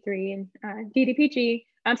TD3 and DDPG.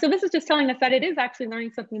 So this is just telling us that it is actually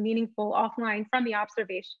learning something meaningful offline from the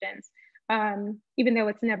observations, even though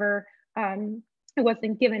it's never, it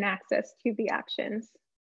wasn't given access to the actions.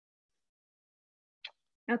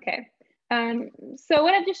 Okay, so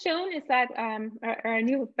what I've just shown is that our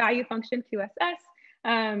new value function QSS,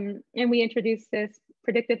 and we introduced this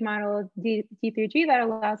predictive model D3G that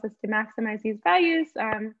allows us to maximize these values.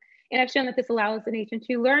 And I've shown that this allows an agent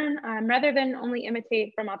to learn rather than only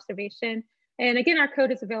imitate from observation. And again, our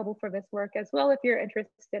code is available for this work as well if you're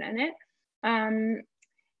interested in it. And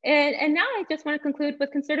now I just want to conclude with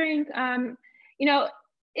considering,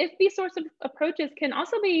 if these sorts of approaches can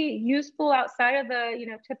also be useful outside of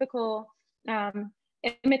the typical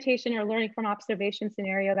imitation or learning from observation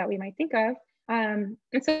scenario that we might think of. And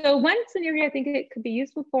so one scenario I think it could be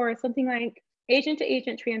useful for is something like agent to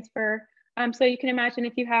agent transfer. So you can imagine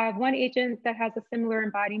if you have one agent that has a similar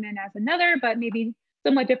embodiment as another, but maybe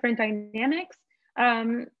somewhat different dynamics,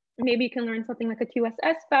 maybe you can learn something like a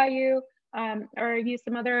QSS value or use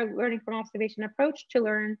some other learning from observation approach to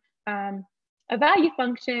learn a value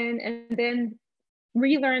function and then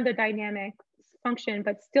relearn the dynamic function,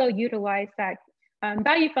 but still utilize that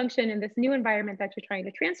value function in this new environment that you're trying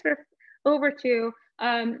to transfer over to,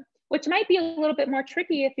 which might be a little bit more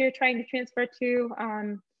tricky if you're trying to transfer to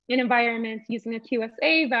an environment using a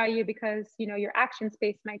QSA value, because your action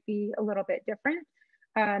space might be a little bit different.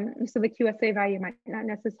 So the QSA value might not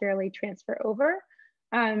necessarily transfer over.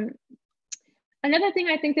 Another thing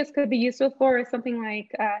I think this could be useful for is something like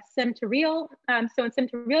sim to real. So in sim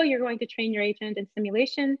to real, you're going to train your agent in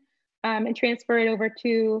simulation and transfer it over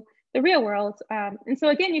to the real world. And so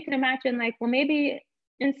again, you can imagine like, well, maybe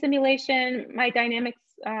in simulation, my dynamics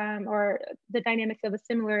or the dynamics of a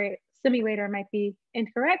simulator might be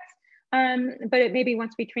incorrect. But it maybe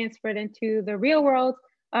once we transfer it into the real world,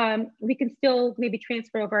 we can still maybe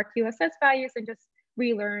transfer over our QSS values and just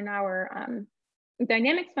relearn our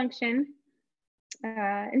dynamics function.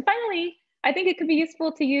 And finally, I think it could be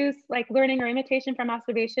useful to use like learning or imitation from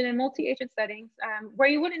observation in multi-agent settings where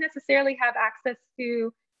you wouldn't necessarily have access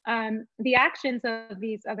to the actions of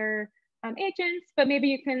these other agents, but maybe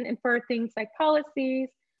you can infer things like policies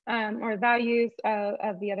or values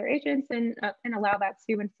of the other agents and allow that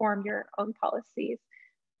to inform your own policies.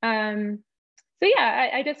 So yeah,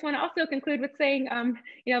 I just want to also conclude with saying,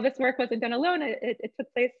 this work wasn't done alone. It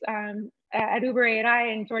took place at Uber AI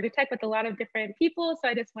and Georgia Tech with a lot of different people. So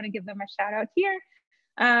I just want to give them a shout out here.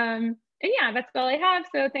 And yeah, that's all I have.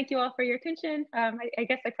 So thank you all for your attention. I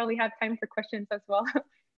guess I probably have time for questions as well.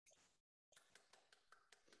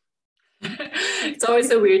 It's always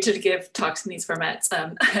so weird to give talks in these formats.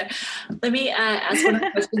 Let me ask one of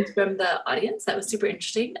the questions from the audience. That was super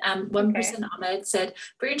interesting. One person, Ahmed, said,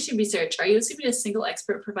 for interesting research, are you assuming a single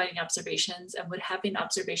expert providing observations, and would having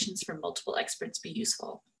observations from multiple experts be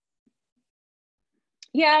useful?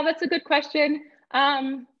 Yeah, that's a good question.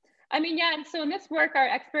 I mean, yeah, so in this work, our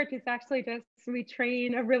expert is actually just, we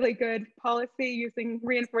train a really good policy using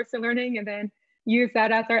reinforcement learning and then use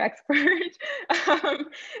that as our expert.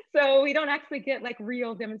 So we don't actually get like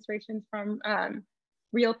real demonstrations from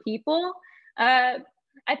real people. I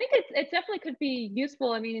think it definitely could be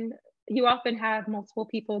useful. I mean, you often have multiple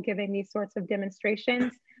people giving these sorts of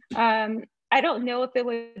demonstrations. I don't know if it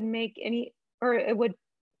would make any, or it would,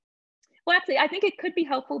 well, actually, I think it could be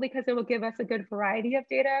helpful because it will give us a good variety of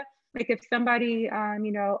data. Like if somebody,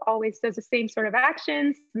 always does the same sort of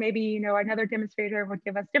actions, maybe, another demonstrator would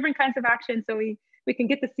give us different kinds of actions. So we can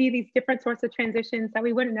get to see these different sorts of transitions that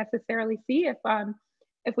we wouldn't necessarily see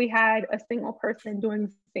if we had a single person doing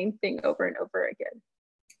the same thing over and over again.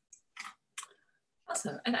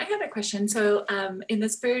 Awesome. And I have a question. So in the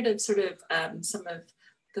spirit of sort of some of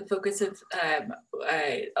the focus of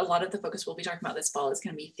a lot of the focus we'll be talking about this fall is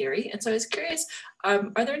going to be theory. And so I was curious, are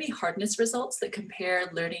there any hardness results that compare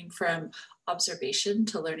learning from observation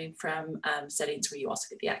to learning from settings where you also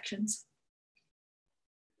get the actions?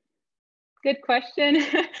 Good question.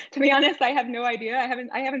 To be honest, I have no idea.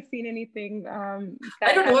 I haven't seen anything.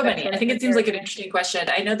 I don't know of any. I think it seems like an interesting question.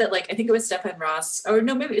 I know that, like, I think it was Stefan Ross, or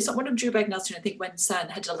no, maybe it's one of Drew Bagnelson. I think when Sun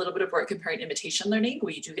had done a little bit of work comparing imitation learning,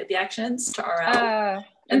 where you do get the actions to RL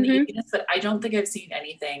and the easiness, but I don't think I've seen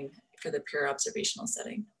anything for the pure observational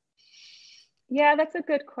setting. Yeah, that's a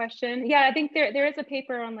good question. Yeah, I think there is a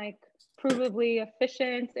paper on like provably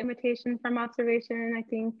efficient imitation from observation. I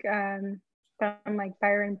think. From like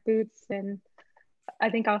Byron Boots, and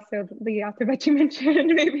I think also the author that you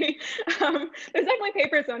mentioned, maybe. There's definitely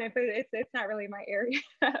papers on it, but it's not really my area.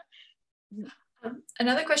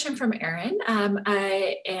 Another question from Erin,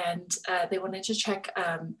 they wanted to check,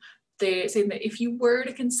 they say that if you were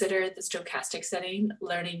to consider the stochastic setting,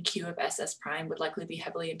 learning Q of SS prime would likely be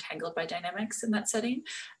heavily entangled by dynamics in that setting.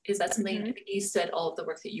 Is that something, you said all of the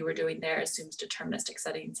work that you were doing there assumes deterministic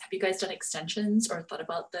settings. Have you guys done extensions or thought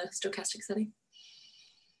about the stochastic setting?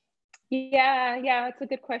 Yeah, that's a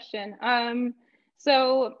good question.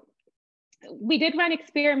 So we did run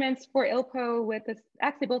experiments for ILPO with this,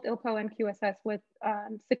 actually both ILPO and QSS with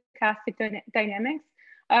stochastic dynamics.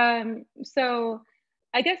 So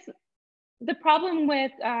I guess the problem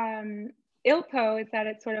with ILPO is that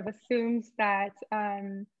it sort of assumes that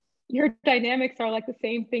your dynamics are like the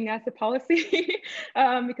same thing as the policy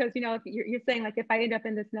because if you're saying like if I end up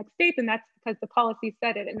in this next state, then that's because the policy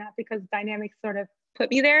said it and not because dynamics sort of put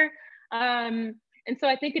me there. And so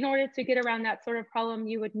I think in order to get around that sort of problem,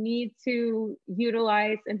 you would need to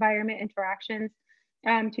utilize environment interactions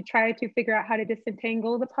to try to figure out how to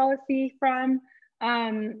disentangle the policy from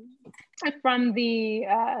the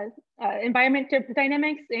environment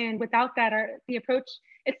dynamics. And without that, the approach,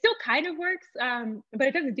 it still kind of works, but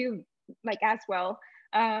it doesn't do like as well.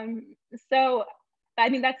 So, I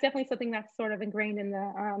mean, that's definitely something that's sort of ingrained in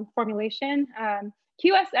the formulation.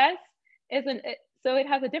 QSS isn't, so it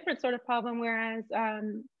has a different sort of problem, whereas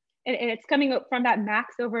and it's coming up from that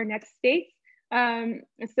max over next states.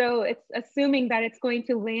 So it's assuming that it's going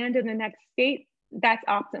to land in the next state, that's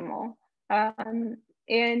optimal.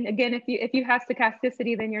 And again, if you have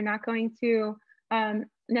stochasticity, then you're not going to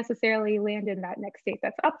necessarily land in that next state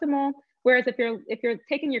that's optimal. Whereas if you're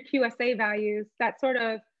taking your QSA values, that sort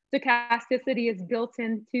of stochasticity is built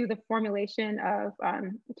into the formulation of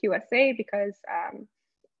QSA because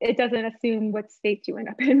it doesn't assume what state you end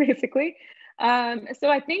up in, basically. So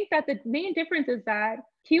I think that the main difference is that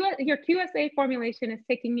your QSA formulation is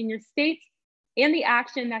taking in your state and the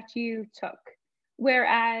action that you took,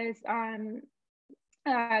 whereas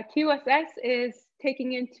QSS is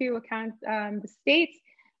taking into account the states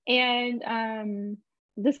and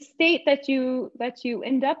the state that you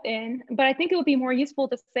end up in. But I think it would be more useful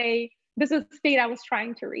to say, this is the state I was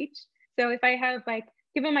trying to reach. So if I have like,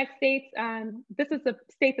 given my states, this is the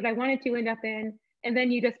state that I wanted to end up in, and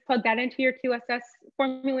then you just plug that into your QSS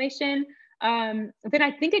formulation, then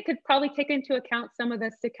I think it could probably take into account some of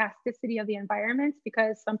the stochasticity of the environments,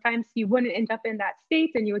 because sometimes you wouldn't end up in that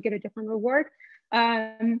state and you would get a different reward.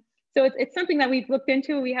 So it's something that we've looked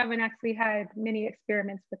into. We haven't actually had many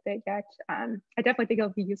experiments with it yet. I definitely think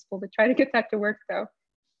it'll be useful to try to get that to work though.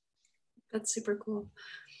 That's super cool.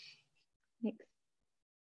 Thanks.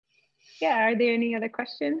 Yeah, are there any other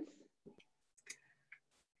questions?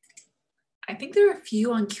 I think there are a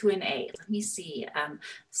few on Q&A. Let me see.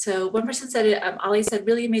 So one person said, Ali said,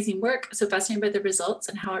 really amazing work. So fascinated by the results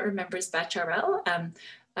and how it remembers BatchRL. And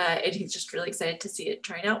he's just really excited to see it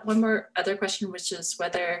trying out. One more other question, which is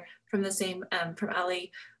whether, from the same, from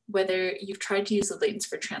Ali, whether you've tried to use the latents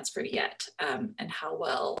for transfer yet, and how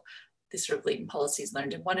well this sort of latent policies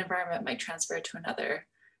learned in one environment might transfer to another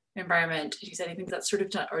environment. He said, I think that's sort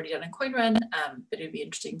of already done in CoinRun, but it'd be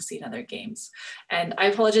interesting to see in other games. And I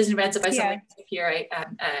apologize in advance if I sound like here. I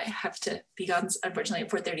have to be gone, unfortunately,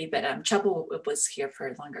 at 4:30, but Chapo was here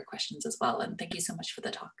for longer questions as well. And thank you so much for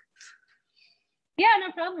the talk. Yeah,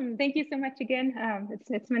 no problem. Thank you so much again.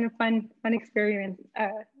 It's been a fun experience.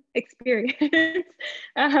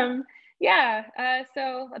 Yeah.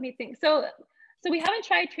 So let me think. So we haven't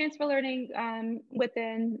tried transfer learning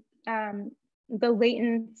within the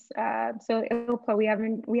latent. So ILPA,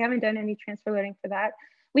 we haven't done any transfer learning for that.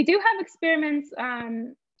 We do have experiments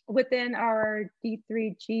within our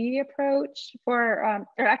D3G approach for,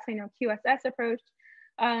 or actually no, QSS approach,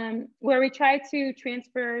 where we try to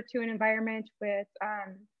transfer to an environment with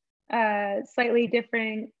slightly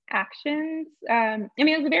different actions. I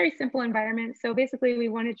mean, it was a very simple environment. So basically we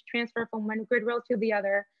wanted to transfer from one grid rel to the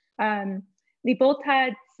other. They both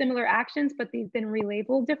had similar actions, but they've been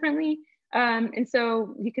relabeled differently. And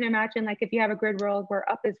so you can imagine, like, if you have a grid rel where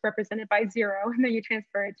up is represented by 0, and then you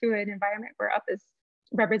transfer it to an environment where up is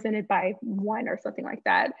represented by 1 or something like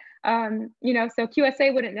that. You know, so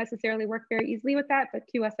QSA wouldn't necessarily work very easily with that, but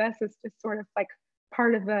QSS is just sort of like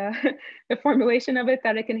part of the, the formulation of it,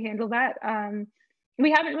 that it can handle that.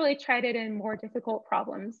 We haven't really tried it in more difficult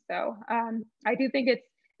problems. So I do think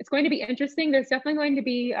it's going to be interesting. There's definitely going to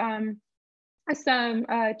be some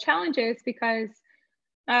challenges because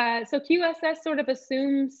so QSS sort of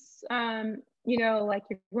assumes, you know, like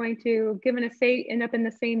you're going to, given a state, end up in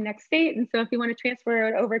the same next state. And so if you want to transfer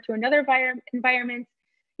it over to another environment,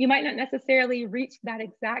 you might not necessarily reach that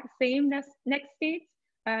exact same next state.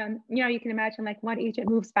 You know, you can imagine like one agent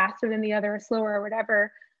moves faster than the other or slower or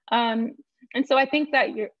whatever. And so I think that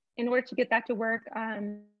in order to get that to work,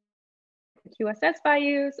 QSS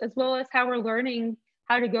values, as well as how we're learning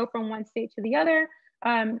how to go from one state to the other.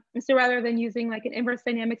 So rather than using like an inverse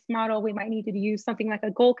dynamics model, we might need to use something like a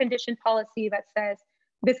goal condition policy that says,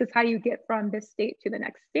 this is how you get from this state to the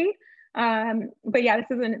next state. But yeah,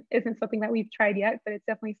 this isn't something that we've tried yet, but it's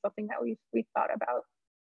definitely something that we've thought about.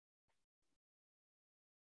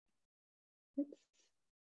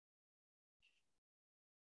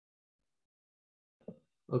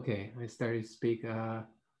 Okay, I started to speak.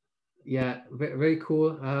 Yeah, very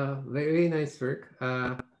cool. Very nice work.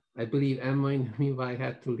 I believe Emma and Miwai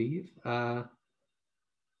had to leave.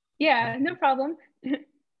 Yeah, no problem.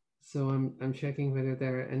 So I'm checking whether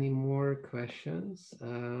there are any more questions.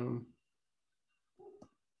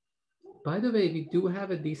 By the way, we do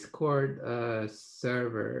have a Discord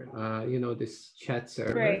server, you know, this chat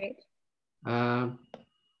server. Right.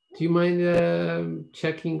 Do you mind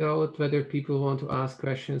checking out whether people want to ask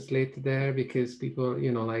questions later there? Because people,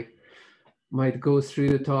 you know, like might go through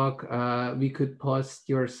the talk. We could post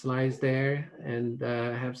your slides there and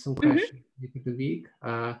have some questions for the week.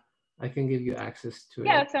 I can give you access to it.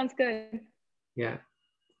 Yeah, that sounds good. Yeah.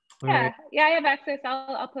 All right. Yeah, I have access.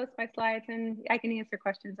 I'll post my slides and I can answer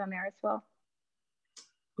questions on there as well.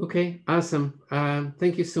 Okay, awesome.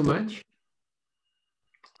 Thank you so much.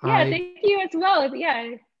 Yeah, thank you as well.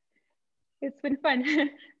 Yeah, it's been fun.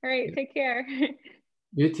 All right, take care.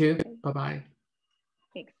 You too. Bye-bye.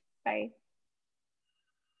 Thanks. Bye.